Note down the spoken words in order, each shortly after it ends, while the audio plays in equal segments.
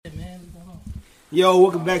Yo,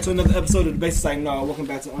 welcome back to another episode of the Basics Like No. Welcome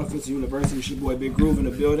back to Unfiltered University. It's your boy Big Groove in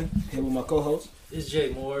the building. Here with my co-host. It's Jay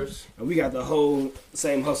Morris. And we got the whole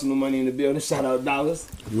same hustle no money in the building. Shout out Dollars.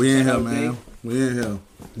 We in here, man. We in here.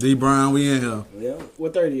 D Brown, we in here. Yeah.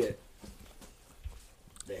 What 30 at?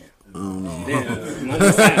 Damn. I don't know. Damn.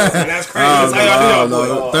 That's crazy. That's how y'all do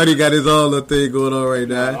y'all, boy. 30 got his own little thing going on right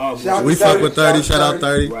now. We fuck with 30. Shout out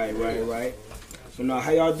 30. Right. So now,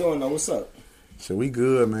 how y'all doing though? What's up? So we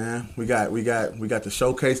good, man. We got the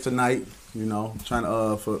showcase tonight. You know, trying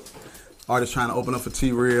to for artists trying to open up for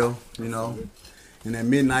T Real. You know, and at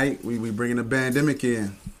midnight we bringing the Bandemic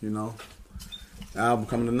in. You know, the album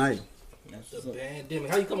coming tonight. The Bandemic.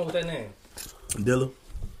 How you come up with that name? Dilla.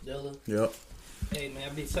 Yep. Hey man,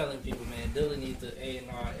 I be telling people, man, Dilla needs to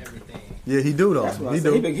A&R everything. Yeah, he do though. That's what he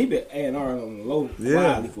been A&R on the low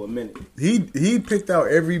quietly for a minute. He picked out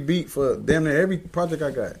every beat for damn near every project I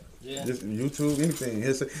got. Yeah. Just YouTube, anything.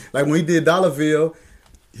 Like when he did Dollarville,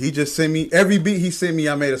 he just sent me every beat he sent me.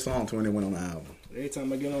 I made a song to when it went on the album. Every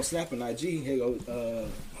time I get on Snap and IG, here go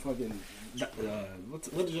fucking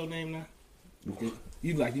what is your name now?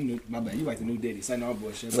 You like the new Diddy. Say no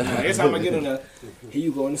bullshit. But every time I get on there, here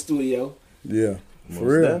you go in the studio. Yeah,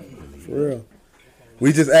 for real.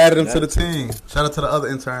 We just added him to the team. Shout out to the other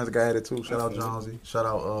interns that got added too. Shout out Jonesy. Shout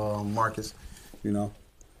out Marcus. You know.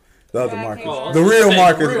 The other Marcus. The real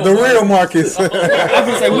Marcus. The real Marcus. I was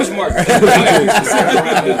gonna say which Marcus?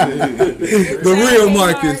 The real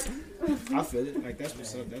Marcus. I feel it. Like that's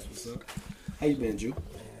what's up. How you been, Drew?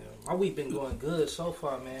 My week been going good so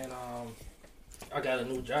far, man. I got a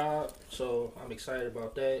new job, so I'm excited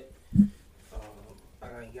about that. I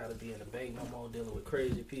ain't got to be in the bank no more dealing with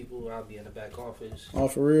crazy people. I'll be in the back office. Oh,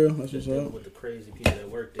 for real? That's just what's dealing up. with the crazy people that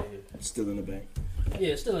work there. Still in the bank.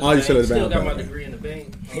 Yeah, still in the you bank. still in the Still bank. got my degree in the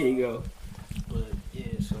bank. Here you go. But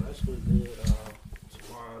yeah, so that's really good.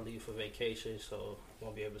 Tomorrow I leave for vacation, so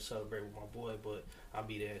won't be able to celebrate with my boy, but I'll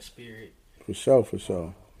be there in spirit. For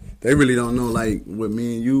sure. They really don't know, like, with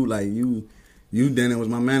me and you, like, you Dennis was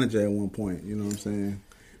my manager at one point, you know what I'm saying?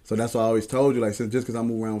 So that's why I always told you, like, just because I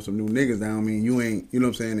move around with some new niggas, that don't mean you ain't, you know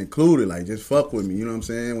what I'm saying, included. Like, just fuck with me, you know what I'm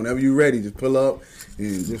saying? Whenever you ready, just pull up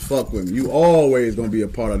and just fuck with me. You always gonna be a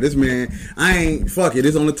part of this, man.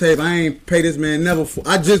 This on the tape. I ain't pay this man never.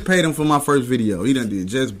 I just paid him for my first video. He done did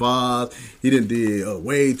just bars. He done did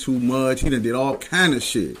way too much. He done did all kind of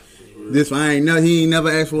shit. He ain't never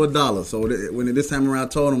asked for $1. So when this time around, I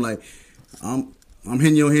told him, like, I'm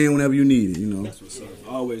hitting your hand whenever you need it, you know. That's what's up.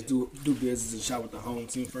 Always do business and shop with the home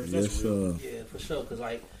team first. Yes, sir. Yeah, for sure. Cause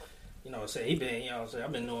like, you know, say he been, you know, say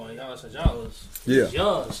I've been knowing y'all since y'all was Yeah.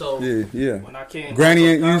 young. So yeah. when I came,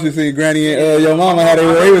 Granny and you should see Granny and your mama how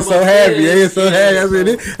they was so happy. They was so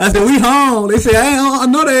happy. I said we home. They said I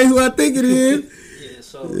know that ain't who I think it is. Yeah.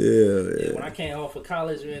 So yeah. When I came home for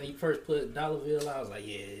college, when he first put Dollarville, I was like,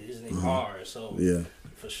 yeah, this nigga hard. So yeah,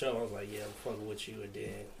 for sure, I was like, yeah, I'm fucking with you. And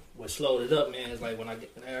then what slowed it up, man, is like when I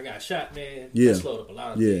got shot, man. Yeah. That slowed up a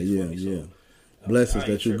lot of things for me. So, blessings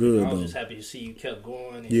that you good, I was though. just happy to see you kept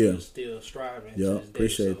going and you was still striving. Yeah,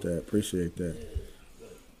 appreciate that. Appreciate that.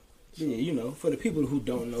 Yeah, you know, for the people who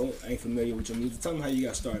don't know, ain't familiar with your music, tell them how you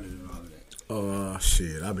got started and all of that.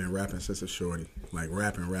 Shit, I've been rapping since a shorty. Like,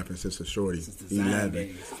 rapping since a shorty. Since the Zion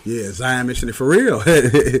days. Yeah, Zion Missionary, for real.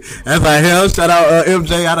 That's like hell. Shout out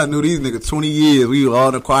MJ. I done knew these niggas 20 years. We were all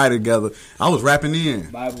in the choir together. I was rapping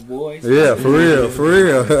in. Bible boys. Yeah, for real.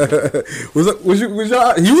 was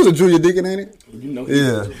y'all? He was a junior deacon, ain't it? You know.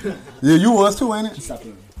 Yeah, you was too, ain't it? Stop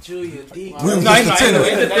it. Julia D. We was attenders.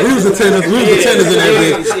 We was attenders in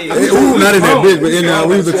that bitch. Ooh, not in that bitch, but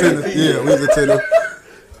we was attenders. Yeah, we was attenders.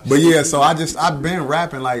 But yeah, so I've been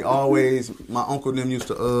rapping like always. My uncle and them used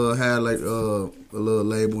to have like a little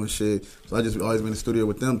label and shit. So I just always been in the studio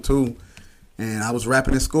with them too. And I was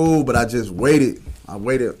rapping in school, but I just waited. I'm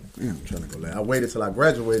trying to go late. I waited till I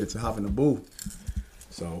graduated to hop in the booth.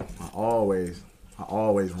 So I always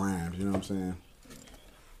rhymes. You know what I'm saying?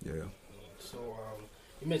 Yeah. So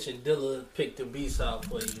you mentioned Dilla picked the beats out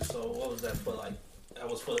for you. So what was that for? Like that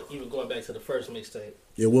was for even going back to the first mixtape.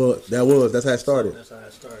 That's how it started. That's how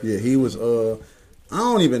it started. Yeah, he was I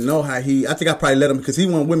don't even know how I think I probably let him because he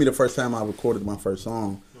went with me the first time I recorded my first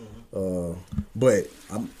song. But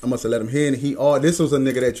I must have let him hear and this was a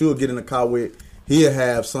nigga that you would get in the car with. He'll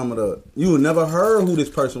have some of you would never heard who this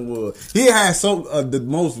person was. He had the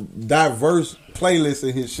most diverse playlist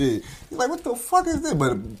in his shit. He's like, what the fuck is this?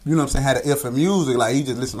 But you know what I'm saying, had an ear for music, like he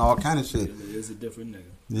just listened to all kind of shit. It's a different nigga.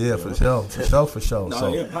 Yeah, for sure.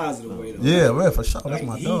 No, in a positive way though. Yeah, man, for sure. That's like,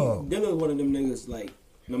 my dog. Dilla one of them niggas like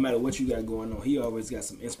no matter what you got going on, he always got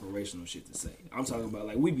some inspirational shit to say. I'm talking about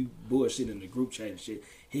like we be bullshitting in the group chat and shit.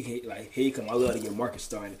 He can like he come. I love to get Marcus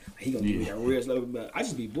started. He gonna give me that real stuff. But I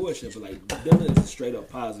just be bullshit. But like Dylan is a straight up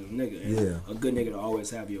positive nigga. And a good nigga to always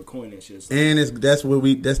have your coin and shit. So. And that's the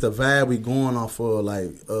vibe we going off for.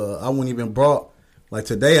 Like I wouldn't even brought like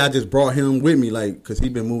today. I just brought him with me, like because he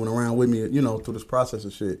been moving around with me, you know, through this process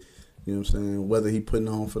of shit. You know what I'm saying? Whether he putting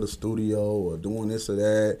on for the studio or doing this or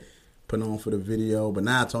that. Putting on for the video, but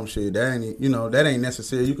now I told him shit that ain't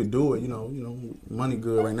necessary. You can do it, you know, money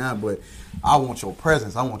good right now, but I want your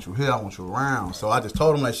presence. I want you here. I want you around. So I just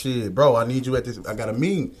told him like, shit, bro, I need you at this. I got a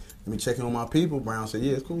meeting. Let me check in on my people. Brown said,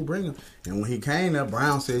 yeah, it's cool, bring him. And when he came there,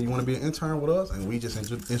 Brown said, you want to be an intern with us? And we just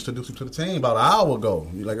introduced him to the team about an hour ago.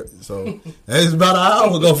 So it's about an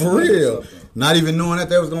hour ago for real. Not even knowing that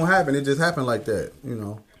was gonna happen. It just happened like that, you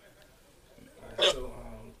know. So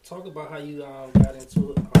talk about how you got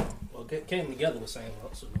into it. Came together with Same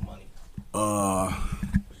Hustle No Money.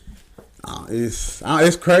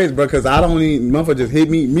 It's crazy, bro, because I don't even motherfucker just hit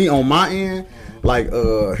me on my end, like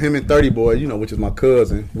him and 30 Boy, you know, which is my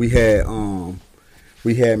cousin. We had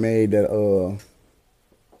made that the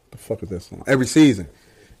fuck is that song? Every Season.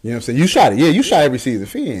 You know what I'm saying? You shot it. Yeah, you shot Every Season.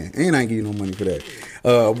 Finn. And I ain't give you no money for that.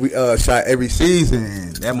 We shot Every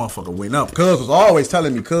Season. That motherfucker went up. Cuz was always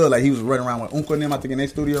telling me, like he was running around with Uncle and them, I think in their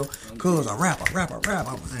studio. Cuz, I rap. I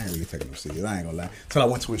ain't really taking him serious. I ain't gonna lie. Till I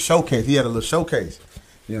went to his showcase. He had a little showcase.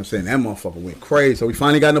 You know what I'm saying? That motherfucker went crazy. So we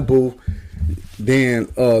finally got in the booth. Then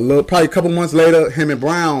probably a couple months later, him and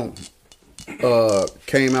Brown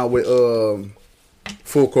came out with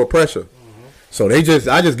Full Court Pressure. So I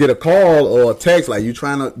just get a call or a text like, you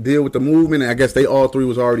trying to deal with the movement, and I guess they all three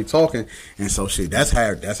was already talking, and so shit, that's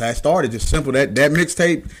how it started. Just simple. That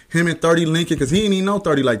mixtape, him and 30 linking, because he didn't even know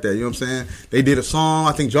 30 like that. You know what I'm saying? They did a song.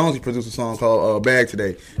 I think Jonesy produced a song called Bag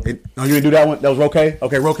Today. You didn't do that one? That was Roque?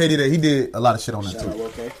 Okay, Roque did that. He did a lot of shit on that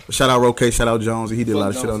too. Shout out Roque. Shout out Jonesy. He did a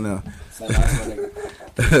lot of shit on there.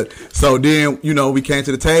 So then, you know, we came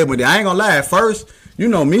to the table, and I ain't gonna lie, at first, you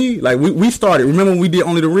know me, like we started. Remember when we did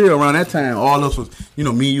Only the Real around that time? All us was, you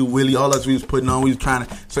know, me, you, Willie, all us we was putting on. We was trying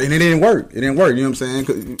to, and it didn't work. You know what I'm saying?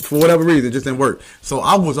 'Cause for whatever reason, it just didn't work. So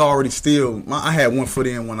I was already I had one foot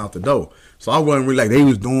in, one out the door. So I wasn't really like they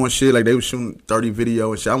was doing shit, like they was shooting 30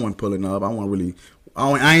 video and shit. I wasn't pulling up. I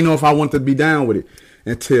ain't know if I wanted to be down with it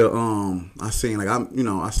until I seen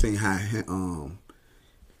how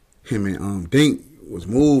him and Dink was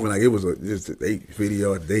moving, like it was just a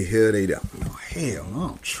video. They here, they there. Hell no,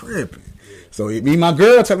 I'm tripping. So me, my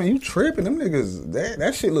girl, tell me, you tripping? Them niggas,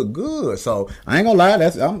 that shit look good. So I ain't gonna lie,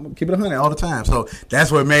 I'm keep it 100 all the time. So that's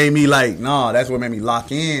what made me like, that's what made me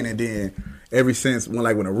lock in. And then ever since when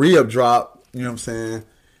the re-up dropped, you know what I'm saying,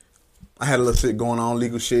 I had a little shit going on,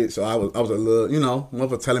 legal shit. So I was a little, you know,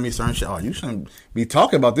 motherfucker telling me certain shit. Oh, you shouldn't be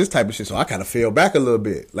talking about this type of shit. So I kind of fell back a little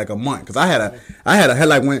bit, like a month, because I had a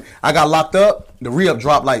like when I got locked up, the re-up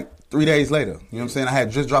dropped like 3 days later. You know what I'm saying? I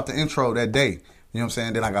had just dropped the intro that day. You know what I'm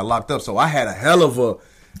saying? Then I got locked up. So I had a hell of a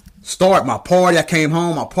start. My party, I came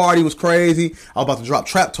home, my party was crazy. I was about to drop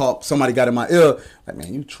Trap Talk. Somebody got in my ear. Like,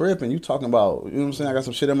 man, you tripping. You talking about, you know what I'm saying? I got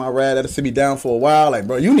some shit in my rad that'll sit me down for a while. Like,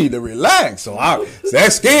 bro, you need to relax. So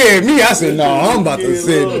that scared me. I said, no, I'm about to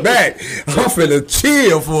sit back. I'm finna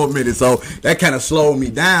chill for a minute. So that kind of slowed me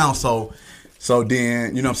down. So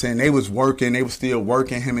then, you know what I'm saying, they was working, they was still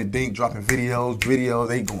working, him and Dink dropping videos,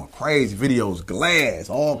 they going crazy, videos,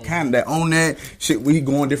 glass, all kind of that, on that shit, we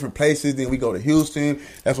going different places, then we go to Houston,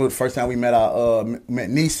 that's what the first time we met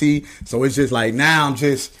Nisi, so it's just like,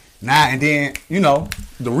 and then, you know,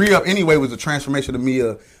 the re-up anyway was a transformation to me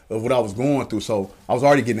of what I was going through, so I was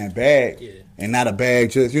already getting that bag, and not a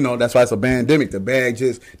bag just, you know, that's why it's a pandemic, the bag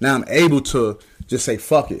just, now I'm able to just say,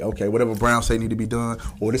 fuck it. Okay, whatever Brown say need to be done,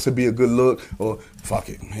 or this would be a good look, or fuck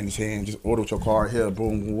it. In his hand, just order with your card here,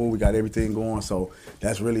 boom, boom, we got everything going. So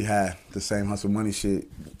that's really how the Same Hustle Money shit,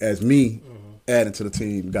 as me adding to the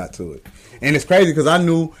team, got to it. And it's crazy because I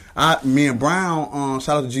knew, me and Brown,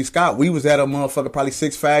 shout out to G Scott, we was at a motherfucker probably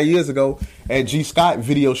 5 years ago at G Scott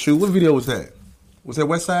video shoot. What video was that? Was that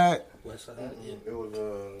West Side? West Side, yeah. It was,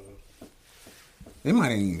 it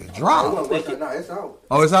might ain't even drop. No, it's out.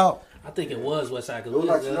 Oh, it's out? I think it was Westside. It was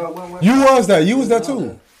like, you was there. You was there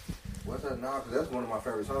too. Westside, nah, because that's one of my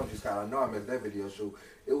favorite songs. Just I know I missed that video shoot.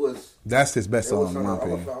 It was. That's his best song in my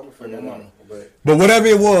opinion. But whatever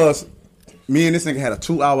it was, me and this nigga had a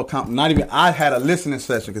 2-hour I had a listening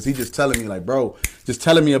session because he just telling me like, bro, just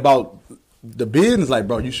telling me about the business. Like,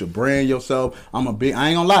 bro, you should brand yourself. I ain't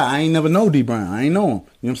gonna lie, I ain't never know D Brown. I ain't know him. You know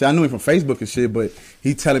what I'm saying? I knew him from Facebook and shit, but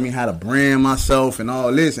he telling me how to brand myself and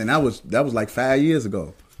all this, and that was like 5 years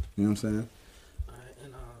ago. You know what I'm saying? All right,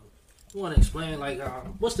 and You want to explain, like,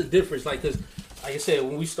 what's the difference? Like, cause, like I said,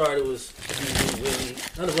 when we started, was really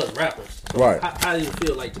none of us rappers. Right. How do you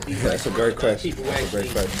feel like to be? That's a great question. People actually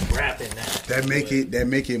rapping now. That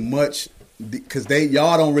make it much, because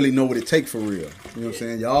y'all don't really know what it takes for real. You know what I'm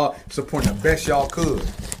saying? Y'all supporting the best y'all could. You know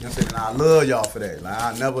what I'm saying? And I love y'all for that.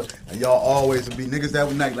 Like y'all always will be niggas that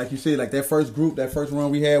would like you said, like that first group, that first run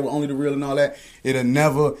we had with Only the Real and all that. It'll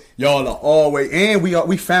never, y'all are always, and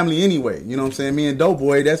we family anyway. You know what I'm saying? Me and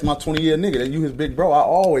Doughboy, that's my 20-year nigga. That you his big bro. I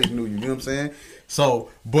always knew you. You know what I'm saying? So,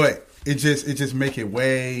 but it just make it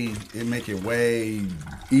way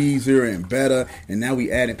easier and better. And now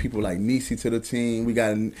we adding people like Nisi to the team. We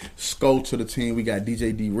got Sko to the team. We got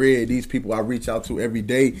DJ D Red. These people I reach out to every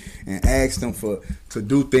day and ask them to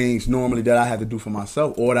do things normally that I have to do for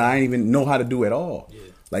myself or that I ain't even know how to do at all. Yeah.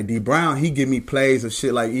 Like D Brown, he give me plays of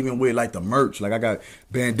shit, like even with like the merch. Like I got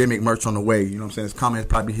Bandemic merch on the way. You know what I'm saying? It's coming. It's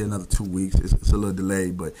probably here another 2 weeks. It's a little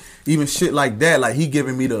delayed, but even shit like that, like he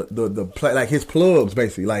giving me the play, like his plugs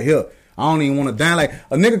basically. Like here, I don't even want to down. Like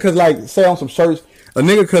a nigga could like say on some shirts, a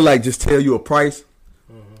nigga could like just tell you a price.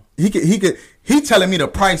 Mm-hmm. He telling me the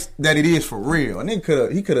price that it is for real. A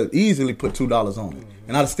nigga could have easily put $2 on it,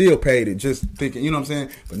 and I'd still paid it just thinking. You know what I'm saying?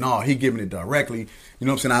 But no, he giving it directly. You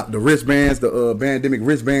know what I'm saying? The wristbands, the Bandemic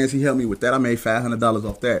wristbands, he helped me with that. I made $500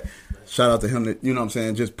 off that. Shout out to him. You know what I'm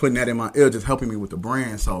saying? Just putting that in my ear, just helping me with the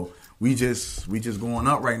brand. So we just going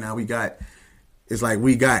up right now. We got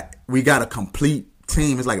a complete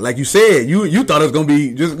team. It's like you said, you thought it was gonna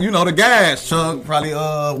be just the guys, Chuck, probably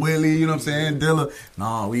Willie. You know what I'm saying? Dilla.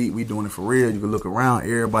 No, we doing it for real. You can look around.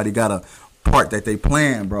 Everybody got a part that they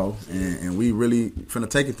playing, bro, and we really finna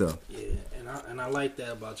take it though. Yeah. And I like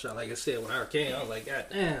that about y'all. Like I said, when I came, I was like, God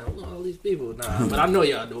damn, look at all these people. Nah, but I know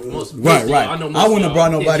y'all do. Right. I know most I wouldn't have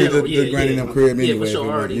brought nobody to Granny them crib anyway. Yeah, for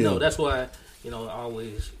sure. I already know. That's why, I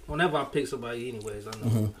always, whenever I pick somebody anyways, I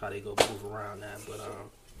know how they go move around that. But, you know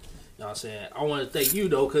what I'm saying? I want to thank you,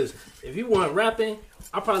 though, because if you weren't rapping,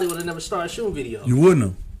 I probably would have never started shooting videos. You wouldn't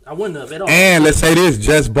have. I wouldn't have at all. And let's say this,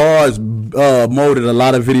 Just Bars molded a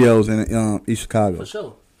lot of videos in East Chicago. For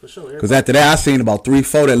sure. Because after that, I seen about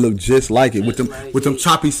 3-4 that look just like it, with them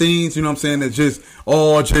choppy scenes. You know what I'm saying? That just you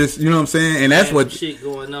know what I'm saying? And that's what shit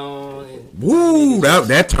going on. Woo!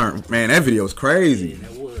 That turn, man. That video was crazy. Yeah,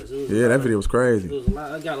 that was. That video was crazy. It was a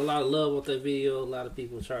lot. I got a lot of love with that video. A lot of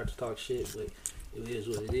people tried to talk shit, but it is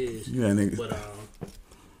what it is. Yeah, nigga. But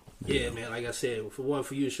yeah, man. Like I said, for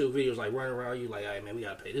you to shoot videos like running around, you like, hey man, we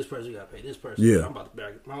gotta pay this person. We gotta pay this person. Yeah. I'm about to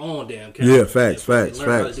back my own damn camera. Yeah, facts. Learn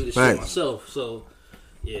how to do this shit myself. So.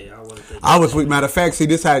 Yeah, I was with, matter of fact, see,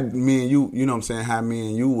 this had me and you know what I'm saying, how me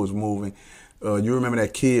and you was moving. You remember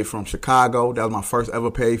that kid from Chicago? That was my first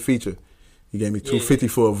ever paid feature. He gave me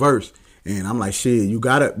 $250 for a verse. And I'm like, shit, you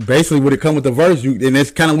gotta, basically when it come with the verse, and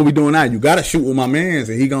that's kind of what we doing now. You gotta shoot with my mans,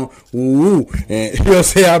 and he gon' woo. And you know what I'm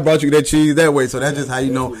saying? I brought you that cheese that way. So that's just how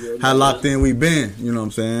you know how locked in we been. You know what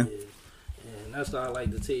I'm saying? And that's what I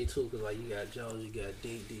like to tell you too, because like you got Jones, you got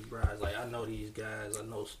D Bryce. Like I know these guys, I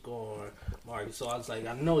know Score, Marky. So I was like,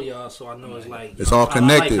 I know y'all, so I know it's like it's all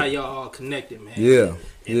connected. I like how y'all all connected, man. Yeah,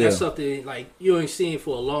 and that's something like you ain't seen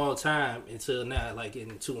for a long time until now, like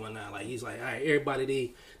in 219. Like he's like, all right,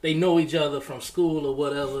 everybody they know each other from school or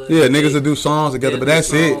whatever. Yeah, niggas will do songs together, but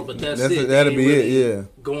that's it. But that's it. That'll be really it. Yeah,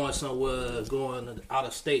 going somewhere, going out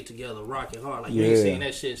of state together, rocking hard. Like you ain't seen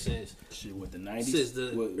that shit since. Shit with the 90s? Since the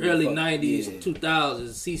early 90s, 2000s,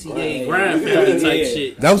 CCA, Grind Family type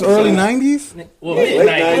shit. That was early 90s? Well,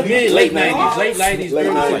 late 90s, early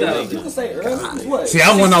 2000s. You can say early. What? See,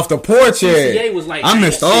 I went off the porch here. CCA was like, I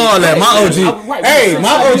missed all that. My OG, hey,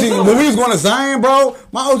 my OG, when we was going to Zion, bro,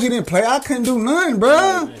 my OG didn't play. I couldn't do nothing,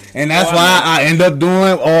 bro. And that's why I end up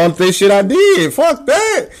doing all this shit I did. Fuck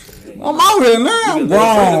that. I'm out here now. I'm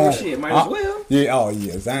grown. Shit, might as well. Yeah, oh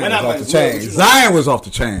yeah. Zion was off the chain. Zion was off the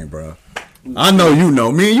chain, bro. I know you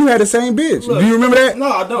know. Me and you had the same bitch. Look, do you remember that? No,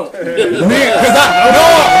 I don't.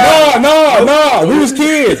 No. We was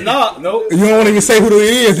kids. No. You don't want to even say who it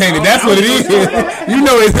is, ain't it? That's what it is. You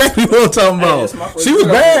know exactly what I'm talking about. She was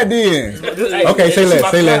bad then. Okay, say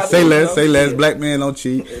less. Black man don't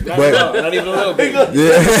cheat. But not even a little bit.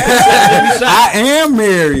 Yeah. I am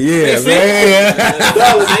married. Yeah, man.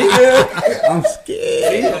 I'm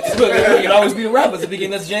scared. You can always be the rappers if you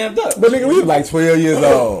getting us jammed up. But nigga, we was like 12 years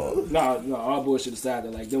old. No, all bullshit aside,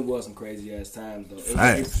 though, like them was some crazy ass times though.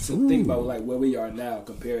 It's to think about like where we are now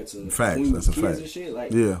compared to when we was kids and shit.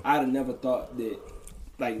 Like I'd have never thought that,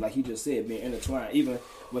 like he just said, being intertwined. Even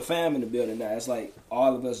with fam in the building now, it's like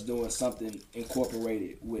all of us doing something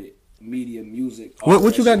incorporated with media, music.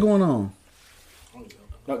 What you got going on?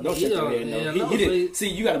 Don't shake your head. No, he didn't. See,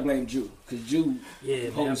 you got to blame Jew because Jew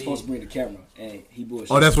was supposed to bring the camera and he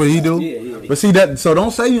bullshit. Oh, that's what he do. Yeah. But see that. So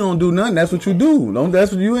don't say you don't do nothing. That's what you do.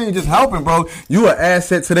 That's what you ain't just helping, bro. You an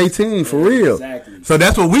asset to their team for real. Exactly. So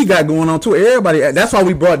that's what we got going on too. Everybody. That's why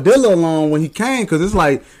we brought Dilla along when he came because it's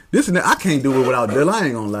like this and that. I can't do it without Dilla. I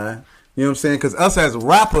ain't gonna lie. You know what I'm saying? Because us as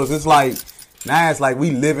rappers, it's like. Now it's like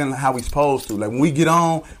we living how we supposed to. Like when we get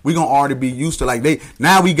on, we gonna already be used to like they.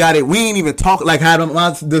 Now we got it. We ain't even talk like how you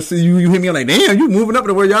hit me. I'm like, damn, you moving up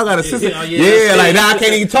to where y'all got a sister. Yeah, like now I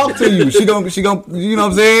can't even talk to you. She gonna, you know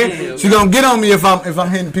what I'm saying? She gonna get on me if I'm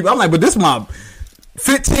hitting people. I'm like, but this my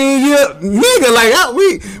 15-year nigga. Like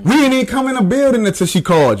we didn't even come in the building until she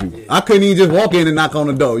called you. I couldn't even just walk in and knock on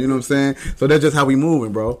the door. You know what I'm saying? So that's just how we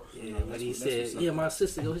moving, bro. He said, "Yeah, my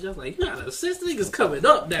sister goes." I was like, "You got a sister? Niggas coming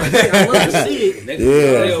up now. I love to see it."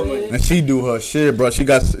 Yeah, and she do her shit, bro. She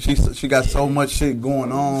got so much shit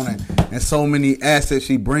going on, and so many assets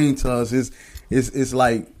she brings to us. It's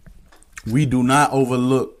like we do not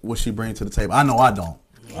overlook what she brings to the table. I know I don't.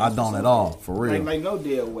 I don't at all, for real. Like no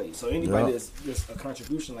dead weight. So anybody that's just a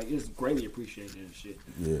contribution, like it's greatly appreciated and shit.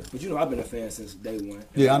 Yeah. But you know, I've been a fan since day one.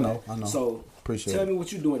 Yeah, I know. So appreciate tell me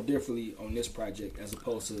what you're doing differently on this project as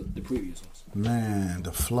opposed to the previous ones. Man,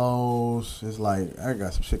 the flows. It's like I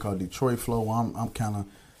got some shit called Detroit flow. I'm kind of,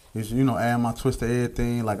 adding my twist to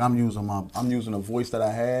everything. Like I'm using a voice that I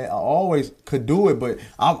had. I always could do it, but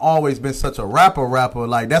I've always been such a rapper.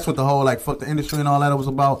 Like that's what the whole like fuck the industry and all that was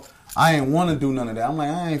about. I ain't want to do none of that. I'm like,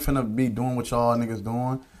 I ain't finna be doing what y'all niggas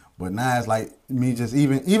doing. But now it's like me just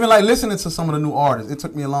even like listening to some of the new artists. It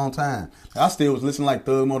took me a long time. I still was listening like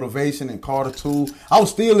Thug Motivation and Carter 2. I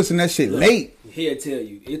was still listening to that shit late. He'll tell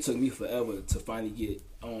you, it took me forever to finally get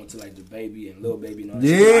on to like the Baby and Lil Baby and all that.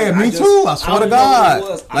 Yeah, me too. I swear to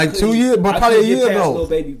God. Like 2 years, but probably a year ago. Lil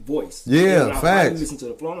Baby voice. Yeah, facts. I listen to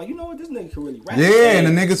the flow. I'm like, you know what, this nigga can really rap. Yeah, and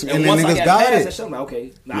the niggas got it. I'm like,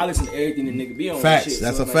 okay, now I listen to everything the nigga be on. Facts.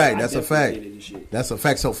 That's a fact. That's a fact. That's a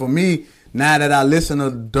fact. So for me, now that I listen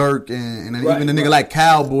to Dirk and even the nigga like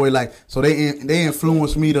Cowboy, like so they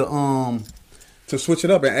influenced me to switch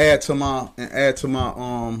it up and add to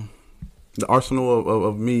my the arsenal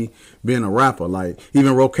of me being a rapper. Like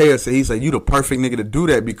even Rokea said, he said you the perfect nigga to do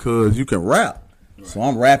that because you can rap. Right. So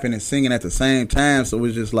I'm rapping and singing at the same time. So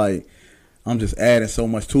it's just like I'm just adding so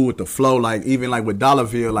much to it. The flow, like even like with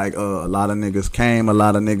Dollarville, like a lot of niggas came, a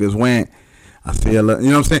lot of niggas went. I see a lot,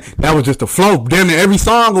 you know what I'm saying? That was just the flow. Damn near every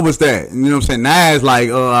song was that. You know what I'm saying? Now it's like,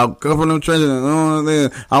 I come from them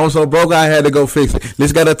trenches. I was so broke, I had to go fix it.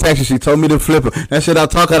 This got a text. She told me to flip it. That shit I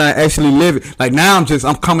talk about, I actually live it. Like now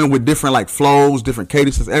I'm coming with different like flows, different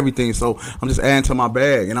cadences, everything. So I'm just adding to my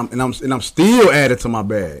bag, and I'm still adding to my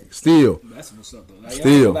bag. Still. That's what's up though. Like,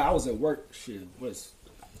 still. I was at work. Shit, what's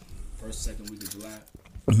second week of July?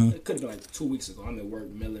 Mm-hmm. It could have been like 2 weeks ago. I'm at work,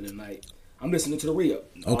 middle of the night. I'm listening to the re-up.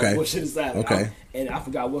 Okay. Bullshit aside. Okay. And I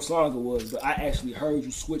forgot what song it was, but I actually heard you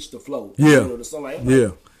switch the flow. Yeah. You know, the song, like, yeah.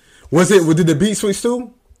 Did the beat switch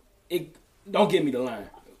too? Don't give me the line.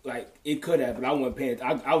 Like, it could have, but I wasn't paying.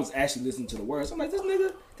 I was actually listening to the words. I'm like, this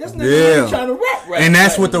nigga trying to rap right. And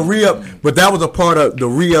that's what the re-up, but that was a part of the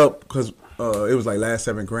re-up because it was like Last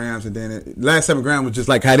 7 Grams, and then Last 7 Grams was just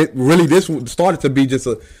like, this started to be just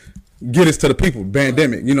a, get us to the people,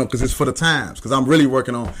 pandemic, you know, because it's for the times. Because I'm really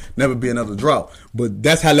working on Never Be Another Drought. But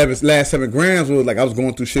that's how Last 7 Grams was. Like, I was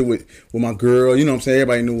going through shit with my girl, you know what I'm saying?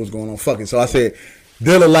 Everybody knew what was going on fucking. So I said,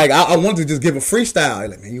 Dilla, like, I wanted to just give a freestyle.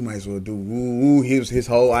 Like, man, you might as well do woo. His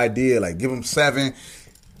whole idea. Like, give him 7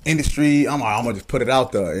 industry. I'm going to just put it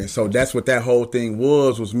out there. And so that's what that whole thing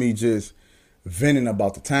was me just venting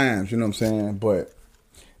about the times, you know what I'm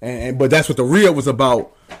saying? But that's what the real was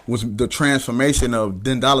about, was the transformation of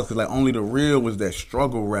Den Dollars. Cause like only the real was that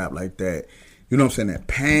struggle rap, like that, you know what I'm saying, that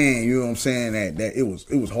pain, you know what I'm saying, that it was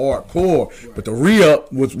hardcore. Right. But the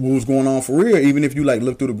re-up was what was going on for real. Even if you like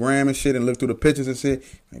look through the gram and shit and look through the pictures and shit,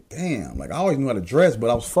 like damn, like I always knew how to dress,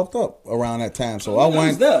 but I was fucked up around that time. So I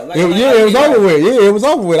went, it was over with. Yeah, it was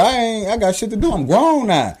over with. I got shit to do. I'm grown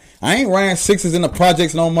now. I ain't ran 6s in the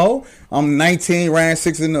projects no more. I'm 19, ran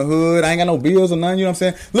 6s in the hood. I ain't got no bills or nothing, you know what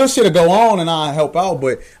I'm saying? Little shit to go on and I'll help out,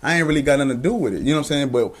 but I ain't really got nothing to do with it, you know what I'm saying?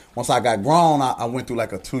 But once I got grown, I went through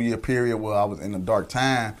like a 2-year period where I was in a dark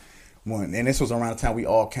time. And this was around the time we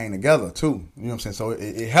all came together too, you know what I'm saying? So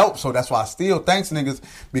it helped. So that's why I still thanks niggas,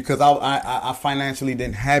 because I financially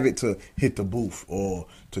didn't have it to hit the booth or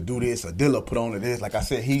to do this, or Dilla put on to this. Like I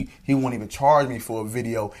said, he wouldn't even charge me for a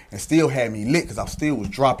video and still had me lit because I still was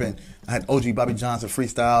dropping. I had OG Bobby Johnson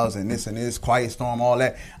freestyles and this, Quiet Storm, all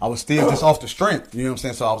that. I was still just off the strength, you know what I'm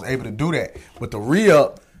saying? So I was able to do that. But the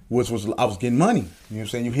re-up, which was I was getting money. You know what I'm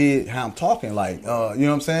saying? You hear how I'm talking, like you know what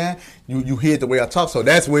I'm saying? You hear the way I talk. So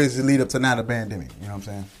that's where it's the lead up to now the pandemic. You know what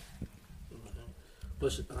I'm saying?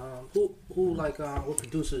 But who like what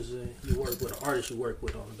producers you work with, or artists you work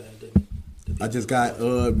with on the pandemic? I just got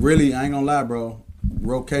really, I ain't gonna lie, bro.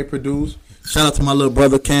 Roque produced. Shout out to my little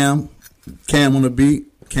brother Cam on the beat,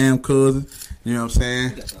 Cam cousin. You know what I'm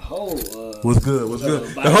saying? Got the whole. What's good?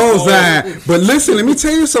 The whole Zion. But listen, let me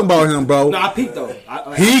tell you something about him, bro. No, I peeped though.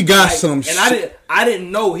 He got some and shit. I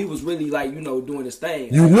didn't know he was really like doing his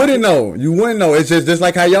thing. You wouldn't know. You wouldn't know. It's just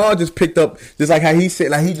like how y'all just picked up. Just like how he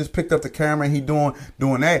said, like he just picked up the camera and he doing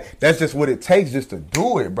that. That's just what it takes just to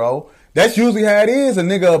do it, bro. That's usually how it is. A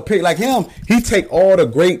nigga pick like him. He take all the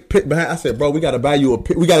great pick behind. I said, bro, we gotta buy you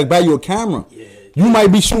a camera. Yeah. You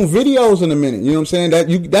might be shooting videos in a minute. You know what I'm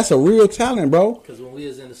saying? That's a real talent, bro. Because when we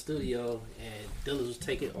was in the studio and Dillas was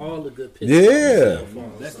taking all the good pictures. Yeah.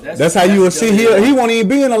 That's how you will see. He won't even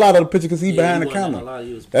be in a lot of the pictures because he behind the camera.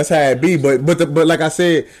 That's how it be. But like I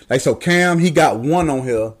said, like so Cam, he got one on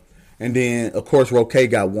here. And then, of course, Roque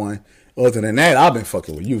got one. Other than that, I've been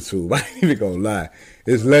fucking with YouTube. I ain't even gonna lie.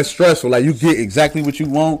 It's less stressful. Like, you get exactly what you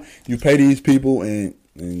want. You pay these people, and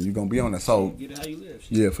you're gonna be on it. So, get it how you live.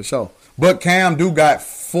 Yeah, for sure. But Cam do got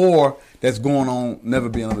 4 that's going on Never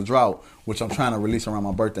Be Another Drought, which I'm trying to release around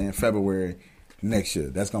my birthday in February next year.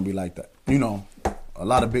 That's gonna be like that. You know, a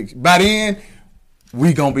lot of big. By then,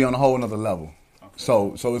 we gonna be on a whole another level. Okay.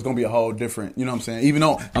 So it's gonna be a whole different. You know what I'm saying? Even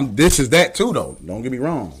though this is that too, though. Don't get me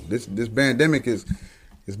wrong. This pandemic is.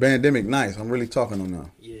 It's pandemic nice. I'm really talking on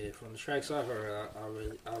now. Yeah, from the tracks I heard, I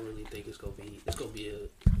really think it's gonna be a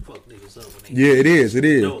fuck niggas up. When Yeah, it is. It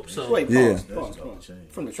is. Dope, so. Wait, pause.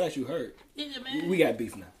 From the tracks you heard, man. We got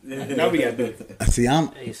beef now. Now we got beef. See,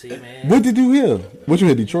 Hey, see, man. What did you hear? What you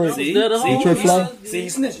hear? Detroit. Detroit Flow. See,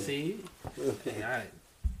 he's snitching. See, hey, all right.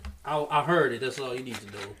 I heard it. That's all you need to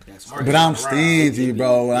know. But I'm stingy,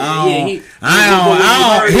 bro. He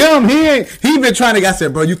been trying to. I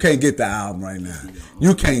said, bro, you can't get the album right now.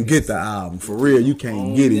 You can't get the album for real. You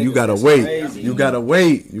can't get it. You gotta wait. You gotta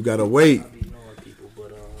wait.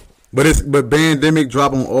 But Pandemic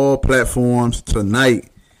drop on all platforms tonight.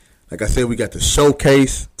 Like I said, we got the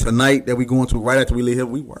showcase tonight that we going to right after we leave here.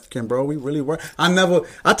 We working, bro. We really work. I be telling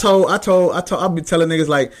niggas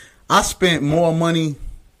like I spent more money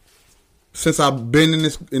since I've been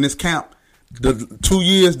in this camp, the 2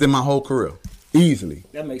 years than my whole career. Easily.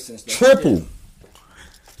 That makes sense. Though. Triple. Yeah.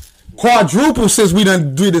 Quadruple since we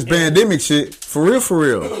done do this pandemic shit. For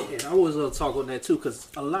real. And I was gonna talk on that too, because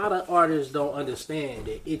a lot of artists don't understand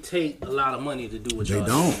that it take a lot of money to do what y'all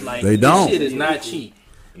do. Like, they don't. This shit is not cheap.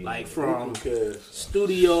 Like from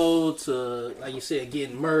studio to, like you said,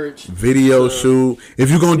 getting merch. Video shoot. If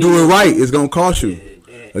you're gonna do it right, it's gonna cost you.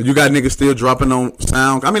 You got niggas still dropping on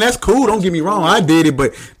Sound. I mean, that's cool. Don't get me wrong. I did it,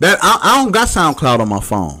 but that I don't got SoundCloud on my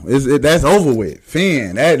phone. That's over with.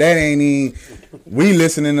 Finn, that ain't even. We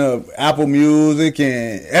listening to Apple Music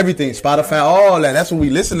and everything, Spotify, all that. That's what we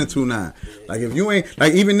listening to now. Like if you ain't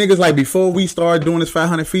like even niggas like before we started doing this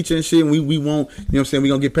 500 feature and shit, and we won't. You know what I'm saying? We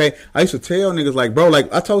gonna get paid. I used to tell niggas like, bro, like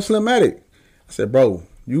I told Slimmatic, I said, bro,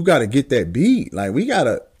 you gotta get that beat. Like we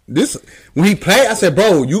gotta. This when he played, I said,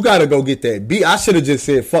 bro, you gotta go get that beat. I should have just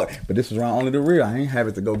said fuck, but this was around Only the Real. I ain't have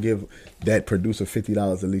it to go give that producer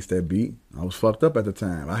 $50 at least that beat. I was fucked up at the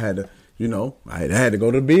time. I had to, you know, I had to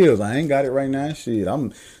go to the bills. I ain't got it right now. Shit,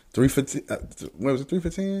 I'm 3 for 10. What was it, 3 for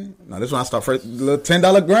 10? No, this one I start first, little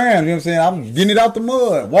 $10 gram. You know what I'm saying? I'm getting it out the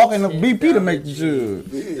mud, walking the BP to make the jug.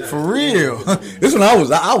 For real. This one I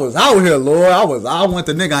was out here, Lord. I went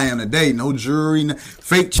the nigga I am today. No jewelry,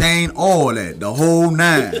 fake chain, all that, the whole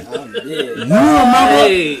 9. You remember?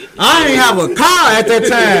 Hey. I ain't have a car at that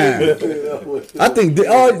time. I think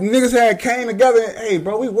all niggas came together. And, hey,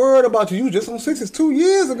 bro, we worried about you. You just on 6s 2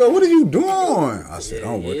 years ago. What are you doing? I said,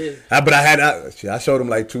 don't worry. But I showed them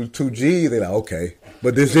like two G's. They like, okay.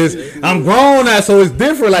 But this is, I'm grown now, so it's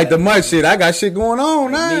different. Like the much shit. I got shit going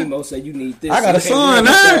on now. Nemo said you need this. I got a son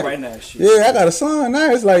now. Right now shit. Yeah, I got a son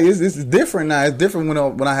now. It's like, it's different now. It's different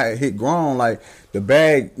when I had hit grown. Like the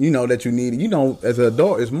bag, you know, that you need, you know, as an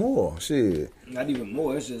adult, it's more. Shit. Not even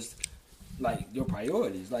more. It's just like your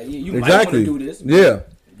priorities. Like you might want to do this. Yeah.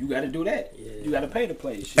 You got to do that. Yeah. You got to pay to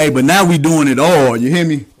play. Shit. Hey, but now we doing it all. You hear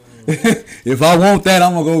me? If I want that,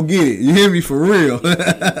 I'm gonna go get it. You hear me? For real.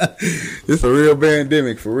 It's a real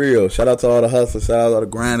pandemic, for real. Shout out to all the hustlers, shout out to all the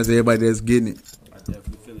grinders, everybody that's getting it. I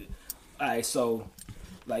definitely feel it. All right, so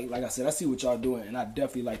like I said, I see what y'all doing, and I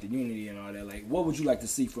definitely like the unity and all that. Like, what would you like to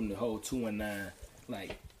see from the whole 219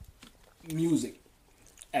 like music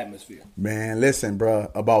atmosphere? Man, listen,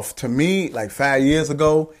 bro. To me, like 5 years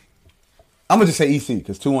ago, I'm gonna just say EC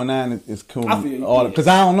because 219 is cool. I feel you, all yeah. because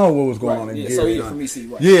I don't know what was going on in Yeah, Gary. so yeah, from EC,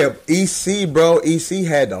 right. Yeah, EC, bro. EC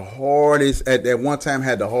had the hardest at that one time.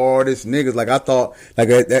 Had the hardest niggas. Like I thought, like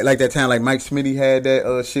that time, like Mike Smitty had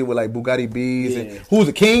that shit with like Bugatti B's and who was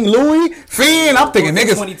it? King Louis, Finn. I'm thinking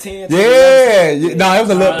niggas. 2010. Yeah. No, it was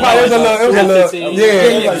a little. Probably it was a little.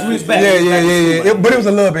 Yeah. But it was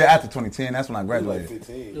a little bit after 2010. That's when I graduated.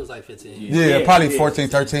 It was like 15. Yeah, probably 14,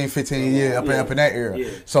 13, 15 years up in that era. Yeah.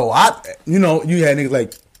 So you had niggas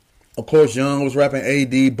like, of course, Young was rapping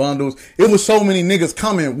AD, Bundles. It was so many niggas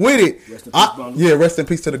coming with it. Rest in peace, Bundles. Yeah, rest in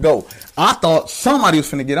peace to the GOAT. I thought somebody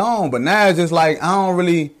was finna get on, but now it's just like, I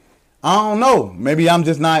don't know. Maybe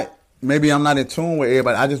I'm not in tune with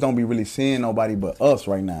everybody. I just don't be really seeing nobody but us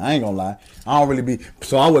right now. I ain't gonna lie. I don't really be.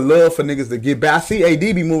 So I would love for niggas to get back. I see AD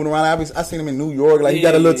be moving around. I seen him in New York. Like he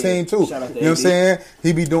got a little team too. Shout out to you know what I'm AD. saying?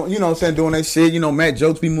 He be doing, doing that shit. Matt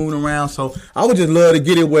Jokes be moving around. So I would just love to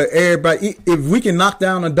get it where everybody, if we can knock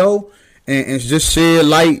down the door and just shed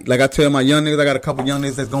light. Like I tell my young niggas, I got a couple young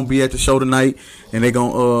niggas that's gonna be at the show tonight, and they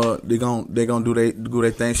gonna do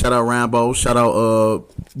their thing. Shout out Rambo. Shout out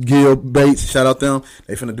Gil Bates. Shout out them.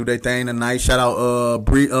 They finna do their thing tonight. Shout out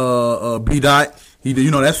B Dot. He,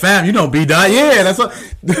 that's fam. B Dot. Yeah, that's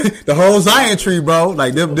the whole Zion tree, bro.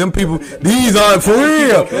 Like them people. These are for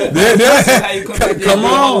real. Come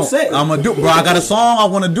on, I'm gonna do, bro. I got a song I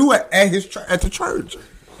want to do at the church.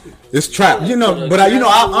 It's trap, but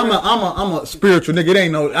I'm a spiritual nigga. It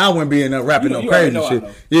ain't I wouldn't be in there rapping no crazy shit.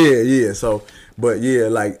 Yeah. So, but yeah,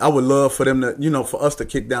 like I would love for them to, for us to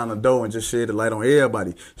kick down the door and just shed the light on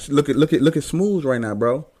everybody. Look at Smooth right now,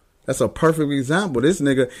 bro. That's a perfect example. This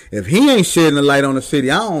nigga, if he ain't shedding the light on the city,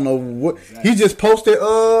 I don't know what he just posted.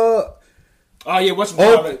 Oh yeah, what's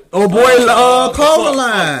boy, Clover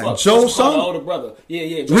Line, Joe Song, older brother,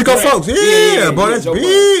 yeah, Rico Folks, bro, that's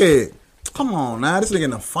big. Come on, now this nigga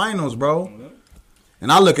in the finals, bro.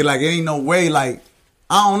 And I look at like it ain't no way. Like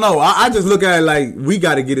I don't know. I just look at it like we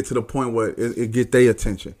got to get it to the point where it get their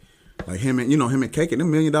attention. Like him and KK, them $1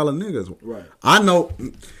 million niggas. Right. I know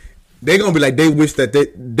they gonna be like they wish that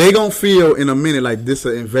they gonna feel in a minute like this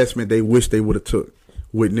an investment they wish they would have took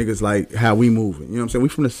with niggas like how we moving. You know what I'm saying? We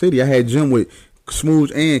from the city. I had gym with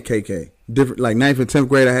Smooth and KK. Different like 9th and 10th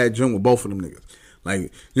grade. I had gym with both of them niggas. Like, you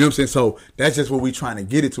know what I'm saying? So that's just what we trying to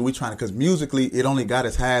get it to. We trying to, because musically, it only got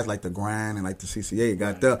as high as like the grind and like the CCA. It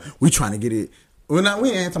got there. We trying to get it. We ain't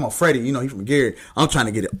talking about Freddie. He from Gary. I'm trying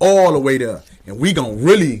to get it all the way there. And we gonna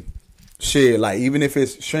really share, like, even if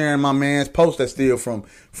it's sharing my man's post that's still from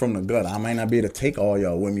the gut. I might not be able to take all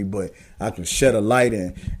y'all with me, but I can shed a light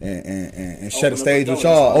and shed a stage with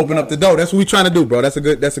y'all. Open up the door. That's what we trying to do, bro. That's a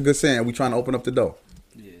good saying. We trying to open up the door.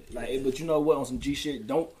 Yeah. Like, but you know what? On some G shit,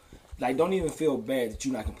 don't even feel bad that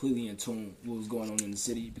you're not completely in tune with what's going on in the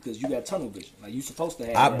city because you got tunnel vision. Like you supposed to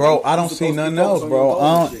have. I don't see nothing else, bro.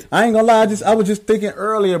 I ain't gonna lie. I was just thinking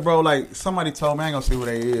earlier, bro. Like somebody told me I ain't gonna see who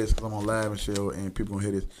they is because I'm on live and shit, and people gonna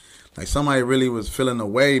hear this. Like somebody really was feeling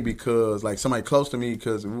away because like somebody close to me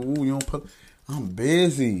because you don't put. I'm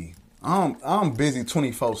busy. I'm busy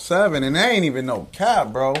 24/7, and there ain't even no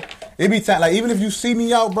cap, bro. It be time like even if you see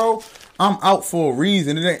me out, bro. I'm out for a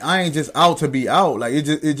reason. I ain't just out to be out. Like it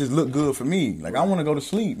just look good for me. Like I want to go to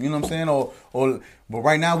sleep. You know what I'm saying? But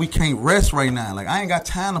right now we can't rest. Right now, like I ain't got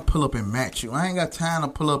time to pull up and match you. I ain't got time to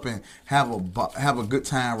pull up and have a good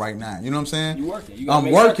time right now. You know what I'm saying? You working?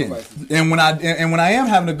 I'm working. And when I am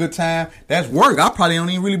having a good time, that's work. I probably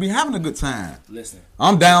don't even really be having a good time. Listen,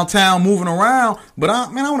 I'm downtown moving around, but I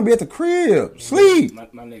want to be at the crib, sleep. My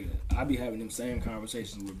nigga, I be having them same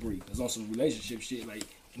conversations with Bree. Cause on some relationship shit, like.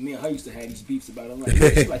 Me and her used to have these beefs about it. I'm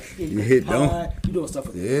like, you hit them. You doing stuff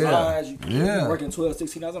with the lines. You working 12,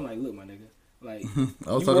 16 hours. I'm like, look, my nigga. Like,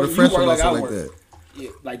 I was talking to friends like that. Yeah,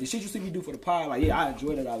 like the shit you see me do for the pod, like, yeah, I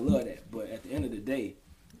enjoy that. I love that. But at the end of the day,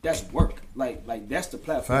 that's work. Like that's the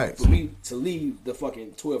platform for me to leave the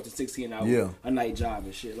fucking 12 to 16 hour a night job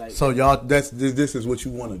and shit. Like, so y'all, this is what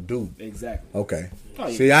you want to do. Exactly. Okay. Oh,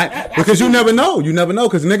 yeah. See, because you never know. You never know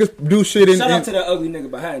because niggas do shit in. Shout out to that ugly nigga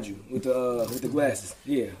behind you with the glasses.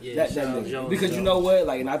 Yeah, that nigga. Because you know what?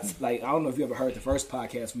 Like, and I don't know if you ever heard the first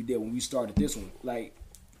podcast we did when we started this one. Like,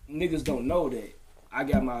 niggas don't know that I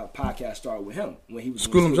got my podcast started with him when he was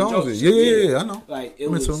School'em Jones. Yeah, I know. Like it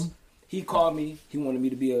was. He called me. He wanted me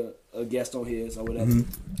to be a guest on his or whatever.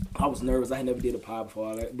 Mm-hmm. I was nervous. I had never did a pod before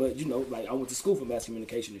all that. But, you know, like, I went to school for mass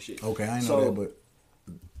communication and shit. Okay, I ain't know that, but...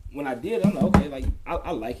 When I did, I'm like, okay, like,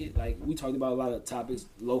 I like it. Like, we talked about a lot of topics,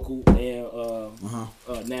 local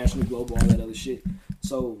and national, global, all that other shit.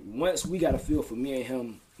 So, once we got a feel for me and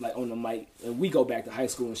him, like, on the mic, and we go back to high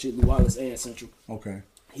school and shit, New Orleans and Central. Okay.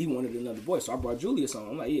 He wanted another voice. So, I brought Julius on.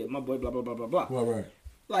 I'm like, yeah, my boy, blah, blah, blah, blah, blah. Right.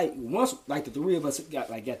 like once like the three of us got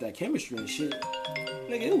that chemistry and shit,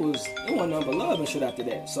 nigga, it wasn't nothing but love and shit after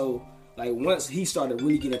that. So like once he started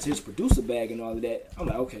really getting into his producer bag and all of that, I'm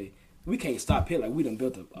like, okay, we can't stop here. Like we done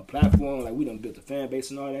built a platform, like we done built a fan base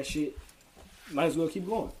and all that shit. Might as well keep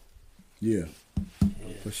going. Yeah.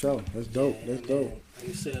 For sure. That's dope. That's dope. Like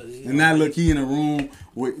you said, and now look, he in a room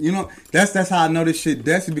with, you know, that's how I know this shit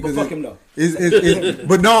Desi because fuck him though.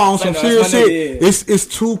 But no, on some serious shit, yeah.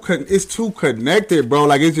 it's too connected, bro.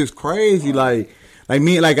 Like it's just crazy. Like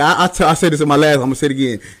me, like I said this in my last. I'm gonna say it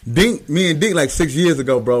again. Me and Dink, like 6 years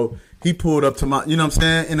ago, bro. He pulled up to my, you know what I'm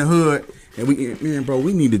saying, in the hood. And we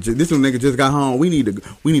need to. This nigga just got home. We need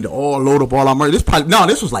to all load up all our merch.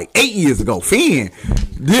 This was like 8 years ago. Finn,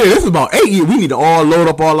 yeah, this was about 8 years. We need to all load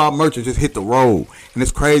up all our merch and just hit the road. And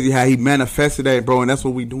it's crazy how he manifested that, bro. And that's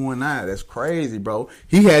what we doing now. That's crazy, bro.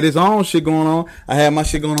 He had his own shit going on. I had my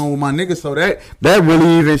shit going on with my niggas. So that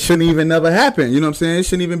really even shouldn't even never happen. You know what I'm saying? It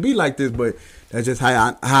shouldn't even be like this. But that's just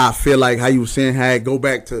how I feel like how you were saying how it go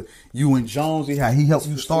back to you and Jonesy, how he helped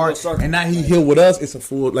you start, and now he here with us. It's a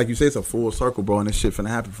full, like you say, it's a full circle, bro, and this shit finna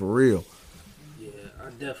happen for real. Yeah, I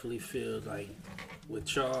definitely feel like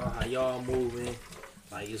with y'all, how y'all moving,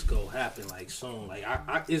 like it's gonna happen like soon. Like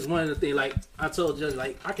I it's one of the things. Like I told you,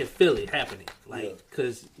 like I can feel it happening. Like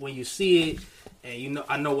because when you see it. And you know,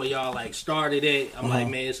 I know where y'all like started at. I'm like,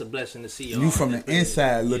 man, it's a blessing to see y'all. You from the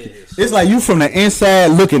inside looking. Yeah, so, it's like you from the inside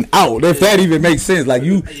looking out. If that even makes sense, like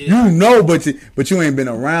you know, but you ain't been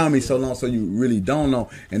around me so long, so you really don't know.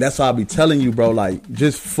 And that's why I be telling you, bro. Like,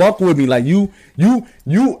 just fuck with me. Like you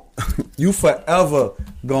forever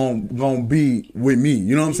gonna be with me.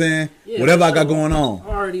 You know what I'm saying? Yeah, whatever I got going on. I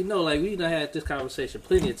already know. Like we done had this conversation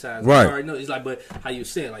plenty of times. Right. I already know. It's like, but how you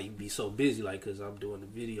saying like you be so busy, like because I'm doing the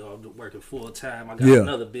video, I'm working full time. I got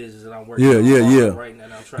another business that I'm working. On right now.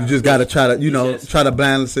 I'm trying. You just gotta try to, try to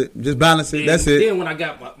balance it. Just balance it. That's it. Then when I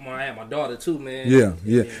got my daughter too, man.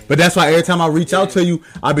 Yeah. But that's why every time I reach out to you,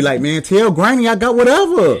 I be like, man, tell Granny I got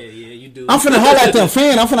whatever. Yeah, you do. I'm finna holler at them,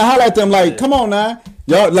 fan. I'm finna holler at them like, come on now.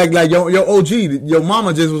 Y'all, like your OG, your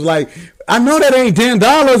mama just was like, I know that ain't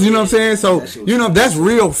 $10, you know what I'm saying? So, you know, that's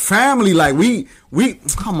real family. Like, we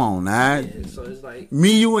come on now. Yeah, so it's like,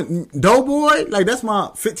 me, you, and Doughboy, like, that's my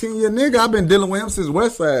 15-year nigga. I've been dealing with him since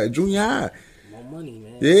Westside, junior high. more money,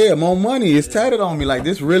 man. Yeah, more money. It's tatted on me. Like,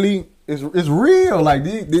 this really, it's real. Like,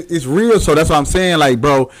 it's real. So that's what I'm saying. Like,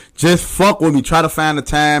 bro, just fuck with me. Try to find the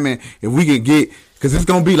time, and if we can get... Because it's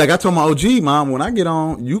going to be, like I told my OG, Mom, when I get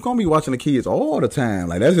on, you going to be watching the kids all the time.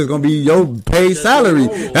 Like, that's just going to be your paid salary.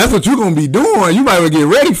 That's what you going to be doing. You might well get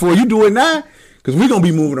ready for it. You do it now. Because we going to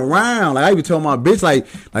be moving around. Like, I even told my bitch,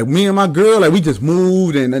 like me and my girl, like, we just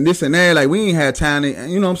moved and this and that. Like, we ain't had time to,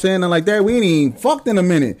 you know what I'm saying? And like that, we ain't even fucked in a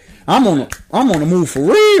minute. I'm on the move for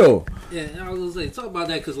real. Yeah, I was gonna say, talk about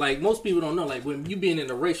that because like most people don't know, like when you being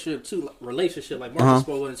in a relationship, like Marcus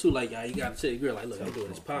spoke on it too, like you gotta tell your girl, like, look, I'm doing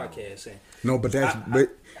this podcast, and no, but that's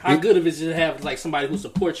how good of it is to have like somebody who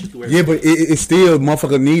supports you through everything? Yeah, but it still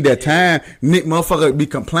motherfucker need that time. Yeah. Motherfucker be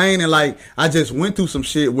complaining like I just went through some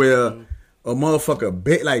shit where a motherfucker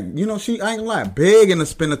beg, like, you know, I ain't gonna lie, begging to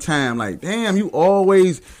spend the time. Like, damn, you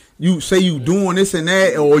say you doing this and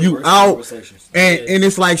that, or you out, and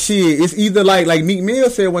it's like shit. It's either like Meek Mill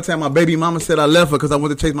said one time, my baby mama said I left her because I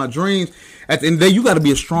wanted to chase my dreams. At the end of the day, you got to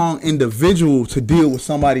be a strong individual to deal with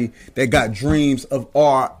somebody that got dreams of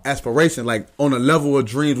our aspirations, like on a level of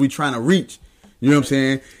dreams we trying to reach. You know what I'm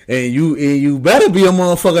saying? And you better be a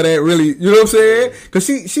motherfucker that really, you know what I'm saying? Because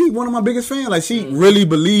she one of my biggest fans. Like, she really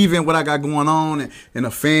believe in what I got going on and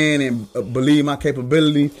a fan and believe my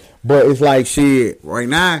capability. But it's like, shit, right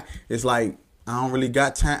now, it's like, I don't really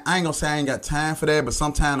got time. I ain't gonna say I ain't got time for that, but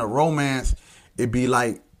sometimes a romance, it be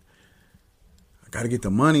like, I gotta get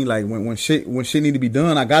the money. Like, when shit need to be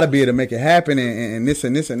done, I gotta be able to make it happen, and this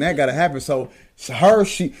and that gotta happen. So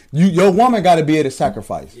your woman gotta be able to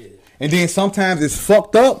sacrifice. Yeah. And then sometimes it's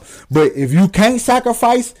fucked up, but if you can't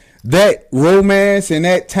sacrifice that romance and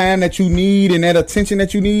that time that you need and that attention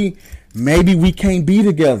that you need, maybe we can't be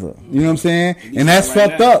together. You know what I'm saying? And that's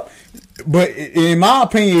fucked up. But in my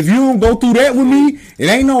opinion, if you don't go through that with me, it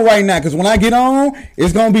ain't no right now. Because when I get on,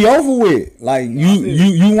 it's gonna be over with. Like,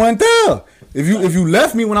 you weren't there. If you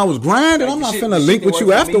left me when I was grinding, I'm not finna link with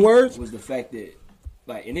you afterwards. Was the fact that,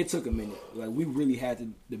 like, and it took a minute. Like, we really had to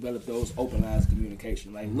develop those open lines of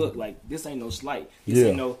communication. Like, look, like, this ain't no slight. This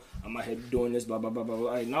ain't no, I'm out here doing this, blah, blah, blah, blah,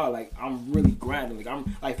 blah. Like, no, like, I'm really grinding. Like,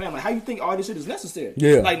 I'm, like, fam, like, how you think all this shit is necessary?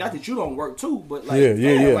 Yeah. Like, not that you don't work too, but,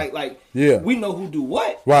 like, like, we know who do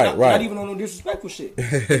what. Right, not even on no disrespectful shit.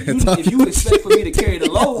 If you expect for me to carry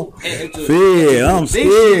the load and to... I'm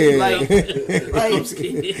scared. Like, I'm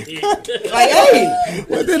scared. Like, hey!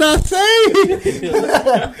 What did I say?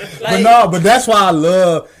 But that's why I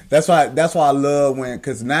love. That's why I love when,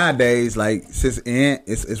 because nowadays, like, since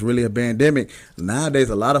it's really a pandemic. Nowadays,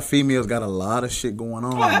 a lot of females got a lot of shit going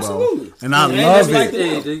on, absolutely. Bro. And I love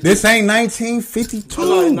it. This ain't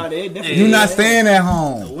 1952. You're not staying at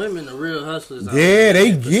home. The women, the real hustlers. Yeah,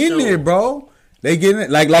 they getting it, bro. They getting it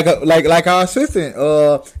like our assistant,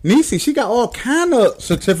 Nisi. She got all kind of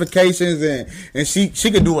certifications and she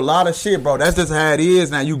could do a lot of shit, bro. That's just how it is.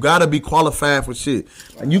 Now you gotta be qualified for shit.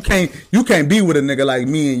 And you can't be with a nigga like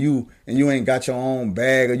me and you ain't got your own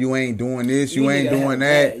bag or you ain't doing this, you ain't doing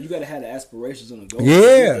that. You gotta have the aspirations and the goals.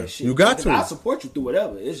 Yeah, you got to. I support you through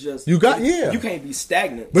whatever. It's just you can't be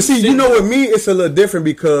stagnant. But see, you know, with me, it's a little different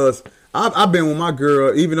because I've been with my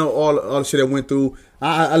girl, even though all the shit I went through.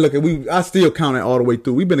 I look at I still count it all the way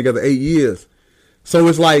through. We've been together 8 years, so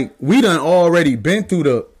it's like we done already been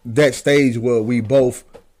through that stage where we both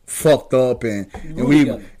fucked up and we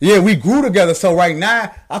grew together. So right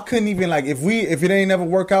now I couldn't even, like, if it ain't never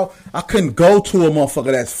work out, I couldn't go to a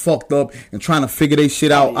motherfucker that's fucked up and trying to figure they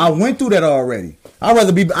shit out. I went through that already. I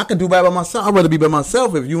can do bad by myself. I'd rather be by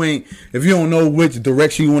myself if you don't know which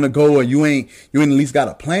direction you want to go or you ain't at least got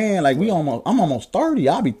a plan. Like I'm almost 30.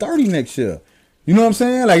 I'll be 30 next year. You know what I'm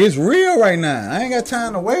saying? Like, it's real right now. I ain't got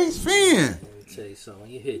time to waste, Finn. Let me tell you something.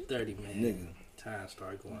 When you hit 30, man, nigga, time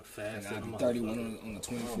start going fast. I'll be 31 on the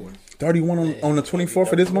 24th. 31 on the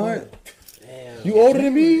 24th of this month? Damn. You older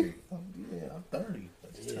than me? Yeah, I'm 30.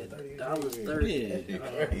 I was 30. Yeah.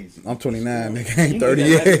 I'm 29, nigga. I ain't 30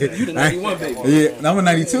 yet. You the 91, baby. Yeah, I'm a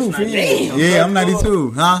 92. Damn. Yeah, I'm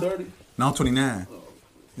 92. Huh? No, I'm 29.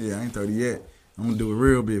 Yeah, I ain't 30 yet. I'm gonna do it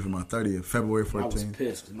real big for my 30th, February 14th. I was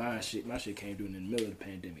pissed because my shit came through in the middle of the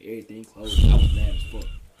pandemic. Everything closed. I was mad as fuck.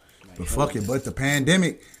 Like, but fuck it. But the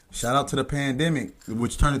pandemic, shout out to the pandemic,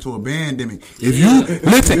 which turned into a bandemic. If you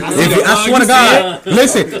listen, I swear to God,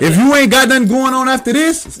 listen, if you ain't got nothing going on after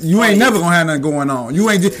this, you ain't never gonna have nothing going on. You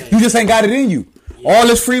just ain't got it in you. All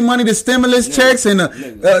this free money, the stimulus checks and the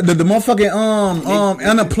motherfucking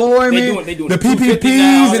unemployment, the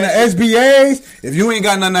PPPs and the SBAs. If you ain't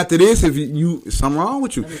got nothing after this, if you something wrong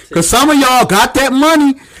with you. Because some of y'all got that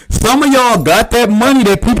money. Some of y'all got that money,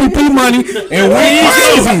 that PPP money, and went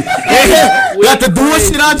crazy. Got to doing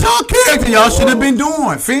shit out y'all character. Y'all should have been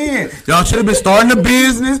doing. Finn. Y'all should have been starting a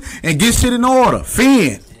business and get shit in order.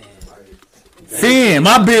 Finn,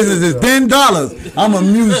 my business is $10. I'm a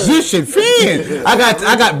musician. Finn, I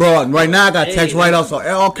got bro. Right now I got tax write-offs on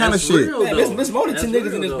all kind of shit. There's more than 10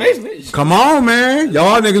 niggas in this basement. Come on, man.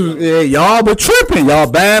 Y'all niggas, y'all been tripping. Y'all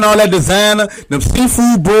buying all that designer, them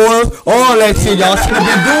seafood boils, all that shit. Y'all should have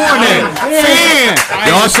been doing that. Finn,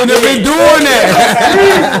 y'all should have been doing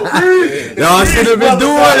that. Y'all should have been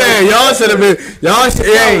doing that. Y'all should have been.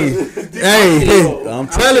 Hey, I'm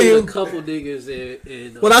telling you. A couple niggas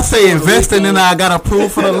in What I say, investing in I got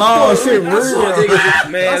approved for the law. Shit, real.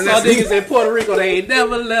 I saw niggas in Puerto Rico. They ain't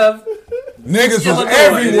never left. Niggas was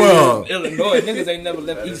everywhere. Illinois niggas ain't never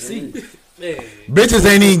left EC. Man. Bitches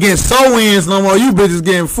ain't even getting sew-ins no more. You bitches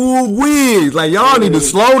getting full wigs. Like, y'all need to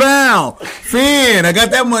slow down. Finn, I got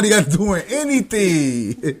that money. Got doing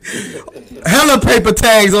anything. Hella paper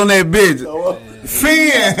tags on that bitch.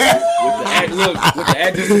 Finn. With the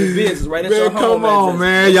address of the business right at your home. Come on,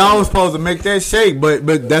 man. Y'all was supposed to make that shake, but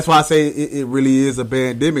that's why I say it really is a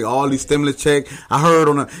pandemic. All these stimulus checks. I heard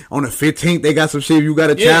on the 15th they got some shit. You got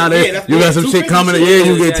a child there. You got some shit coming. Yeah,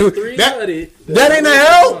 you get two. That ain't the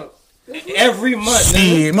hell. Every month,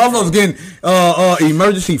 shit, motherfuckers getting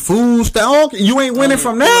emergency food stuff. You ain't winning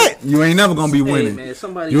from that. You ain't never gonna be winning. Man,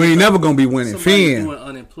 you ain't never gonna be winning. Somebody doing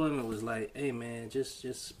unemployment was like, hey man, just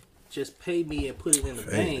pay me and put it in the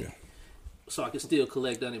bank so I can still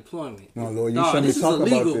collect unemployment. No, Lord, you shouldn't be talking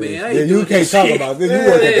illegal, about this. Man. Yeah, you can't talk about this. You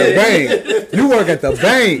work at the bank. You work at the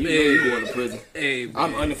bank. Man, you going to prison. Hey,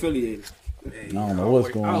 I'm unaffiliated. I don't know what's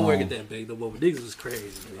going on. I don't work at that bank no more, but niggas was crazy.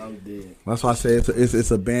 Man. I'm dead. That's why I say it's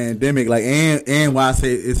a pandemic. Like, and why I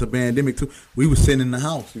say it's a pandemic too. We was sitting in the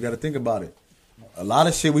house. You got to think about it. A lot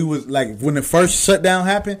of shit we was like when the first shutdown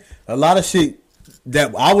happened. A lot of shit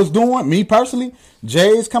that I was doing, me personally,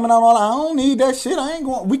 J's coming out all. I don't need that shit. I ain't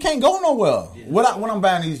going. We can't go nowhere. Yeah. What I'm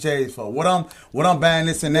buying these J's for? What I'm buying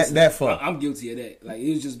this and that for? I'm guilty of that. Like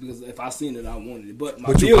it was just because if I seen it, I wanted it. But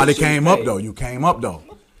you probably came up though. You came up though.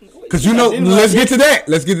 Because you know, let's get to that.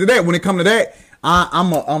 Let's get to that. When it come to that,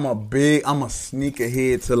 I'm a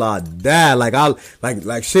sneakerhead till I die. Like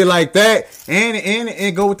like shit like that, and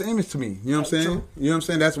it go with the image to me. You know what I'm saying? True. You know what I'm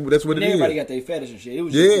saying? That's what it is. Everybody got their fetish and shit. It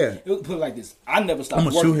was it was put like this. I never stopped. I'm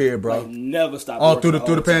a shoehead, bro. Like, never stopped. All through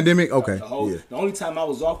the pandemic. Okay. The only time I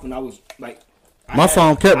was off when I was like, my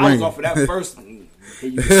phone kept ringing. I was off for that first.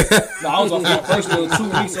 I was off for that first little 2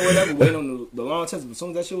 weeks or whatever, waiting on the long test. But as soon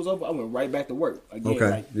as that shit was over, I went right back to work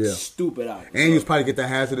again. Stupid out. And you was probably get that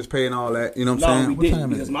hazardous pay and all that. You know what I'm saying? No, we didn't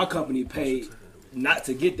because my company paid not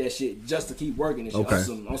to get that shit, just to keep working and shit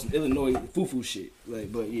on some Illinois foo shit.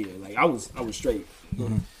 Like, but yeah, like I was straight. Mm-hmm.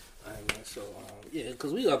 All right, man. So yeah,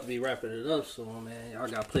 because we got to be wrapping it up soon, man. Y'all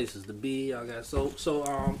got places to be. Y'all got let's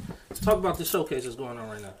talk about the showcase that's going on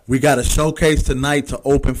right now. We got a showcase tonight to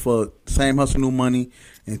open for Same Hustle New Money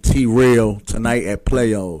and T-Real tonight at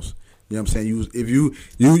Playos. You know what I'm saying?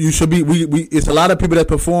 You should be. We it's a lot of people that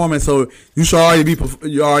perform, and so you should already be.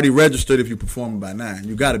 You're already registered if you're performing by 9.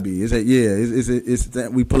 You got to be. It's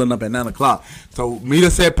that we pulling up at 9:00. So meet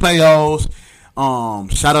us at Playos.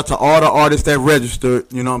 Shout out to all the artists that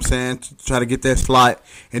registered. You know what I'm saying? To try to get that slot,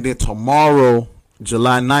 and then tomorrow,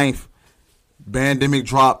 July 9th, Bandemic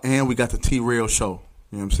drop, and we got the T-Real show.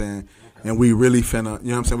 You know what I'm saying? Okay. And we really finna. You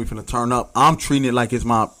know what I'm saying? We finna turn up. I'm treating it like it's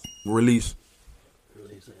my release.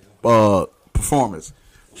 Performance.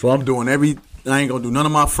 So I'm doing I ain't gonna do none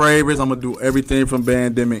of my favorites. I'm gonna do everything from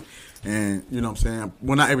Bandemic, and you know what I'm saying.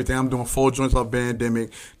 Well, not everything. I'm doing 4 joints off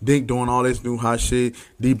Bandemic. Dink doing all this new hot shit.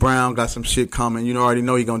 D Brown got some shit coming. You know, already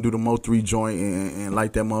know he gonna do the Mo 3 joint and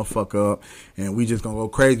light that motherfucker up. And we just gonna go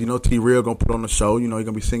crazy. You know, T-Real gonna put on the show. You know, he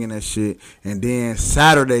gonna be singing that shit. And then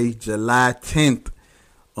Saturday, July 10th,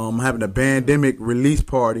 I'm having a Bandemic release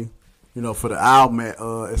party. You know, for the album at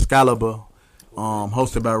Excalibur.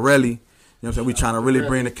 Hosted by Relly. You know what I'm saying? We trying to really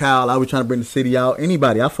bring the cow out. We trying to bring the city out.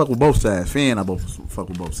 Anybody. I fuck with both sides. I fuck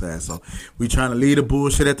with both sides. So we trying to leave the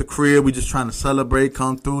bullshit at the crib. We just trying to celebrate,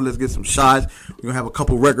 come through. Let's get some shots. We're going to have a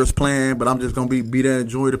couple records playing, but I'm just going to be there and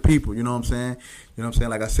enjoy the people. You know what I'm saying? You know what I'm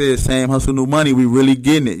saying? Like I said, Same Hustle New Money. We really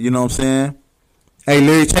getting it. You know what I'm saying? Hey,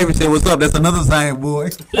 Larry Chafin said, what's up? That's another Zion boy.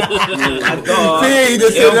 He just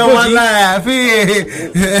said that one line.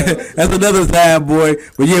 That's another Zion boy.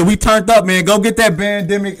 But yeah, we turned up, man. Go get that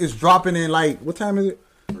Bandemic. It's dropping in like, what time is it?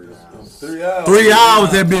 3 hours. 3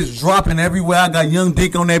 hours. That bitch dropping everywhere. I got Young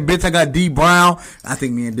Dick on that bitch. I got D Brown. I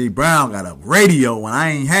think me and D Brown got a radio when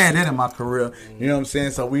I ain't had that in my career. You know what I'm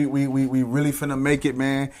saying? So we really finna make it,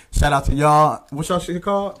 man. Shout out to y'all. What's y'all shit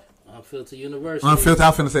called? Unfiltered University. Unfiltered. I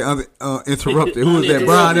was finna say interrupted. Who is that?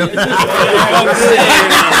 Brian?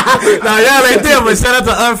 Nah, y'all ain't there, but shout out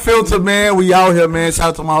to Unfiltered, man. We out here, man. Shout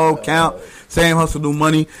out to my whole count. Same Hustle New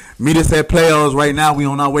Money. Meet us at Playos right now. We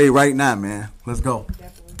on our way right now, man. Let's go.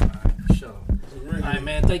 Sure. All right,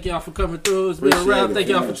 man. Thank y'all for coming through. It's been a wrap. Thank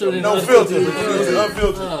y'all for tuning in. No filter.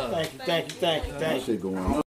 Unfiltered. Thank you. Shit going on.